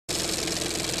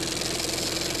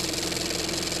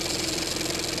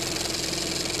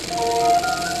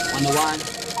You know why?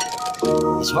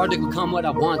 It's hard to become what I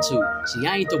want to. See,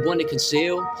 I ain't the one to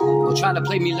conceal. You're trying to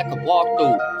play me like a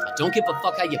walkthrough. I don't give a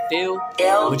fuck how you feel.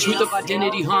 When truth of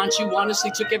identity haunts you, honestly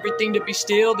took everything to be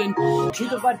still. Then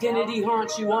truth of identity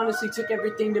haunts you, honestly took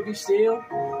everything to be still.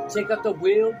 Take up the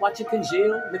wheel, watch it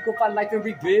congeal, liquefy life and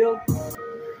rebuild.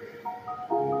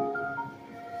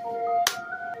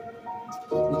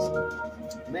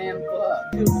 Man,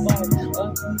 fuck you,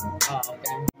 fuck. Oh,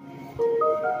 okay.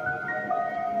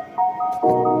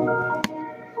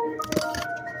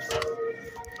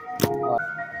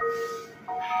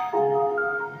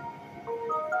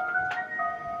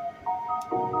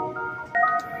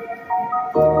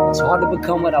 It's hard to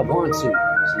become what I want to.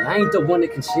 See, I ain't the one to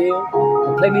conceal.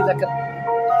 Don't play me like a...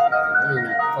 I ain't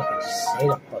not fucking say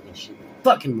that fucking shit.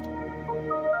 Fucking...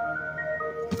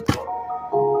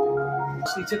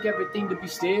 She took everything to be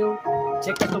still.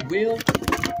 Take out the wheel.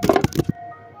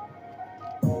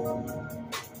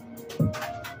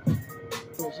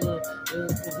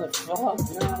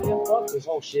 Fuck this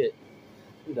whole shit.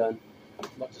 I'm done.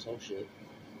 Fuck this whole shit.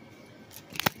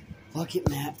 Fuck it,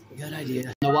 Matt. Good idea.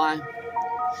 You know why?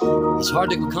 It's hard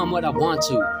to become what I want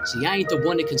to. See, I ain't the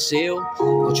one to conceal.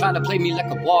 You're trying to play me like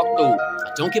a walkthrough.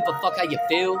 I don't give a fuck how you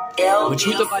feel. When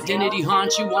truth of identity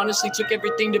haunts you, honestly took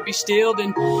everything to be still.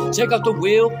 Then take out the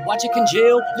wheel, watch it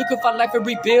congeal, liquefy life and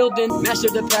rebuild. Then master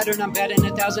the pattern, I'm batting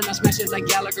 1,000. I smash it like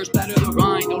Gallagher, splatter the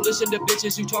rhyme. Don't listen to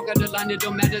bitches who talk out the line. It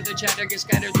don't matter, the chatter gets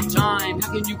scattered through time.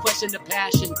 How can you question the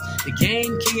passion? The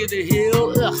game, king of the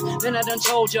hill. Ugh, man, I done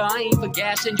told ya, I ain't for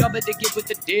gassing. Y'all better get with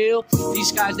the deal. These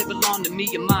skies, they belong to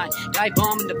me and mine. Dive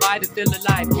bomb in the vibe and feel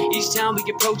alive. Each time we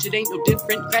approach it ain't no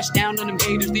different. Crash down on them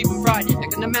haters, leave them fried.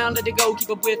 Back on the mound, let it go,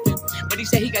 keep up with him. But he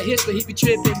said he got hits, but he be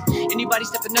tripping. Anybody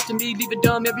stepping up to me, leave it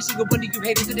dumb. Every single one of you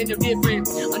haters, it ain't no different.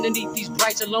 Underneath these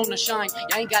brights alone I shine.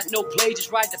 Y'all ain't got no play,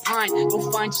 just ride the pine.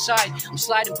 Go find your side, I'm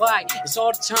sliding by. It's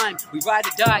all the time, we ride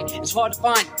or die. It's hard to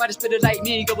find, fight a spitter like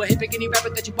me. Go ahead, pick any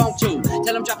rapper that you want to.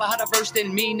 Tell him drop a harder verse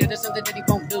than me. Now there's something that he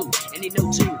won't do, and he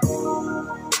know too.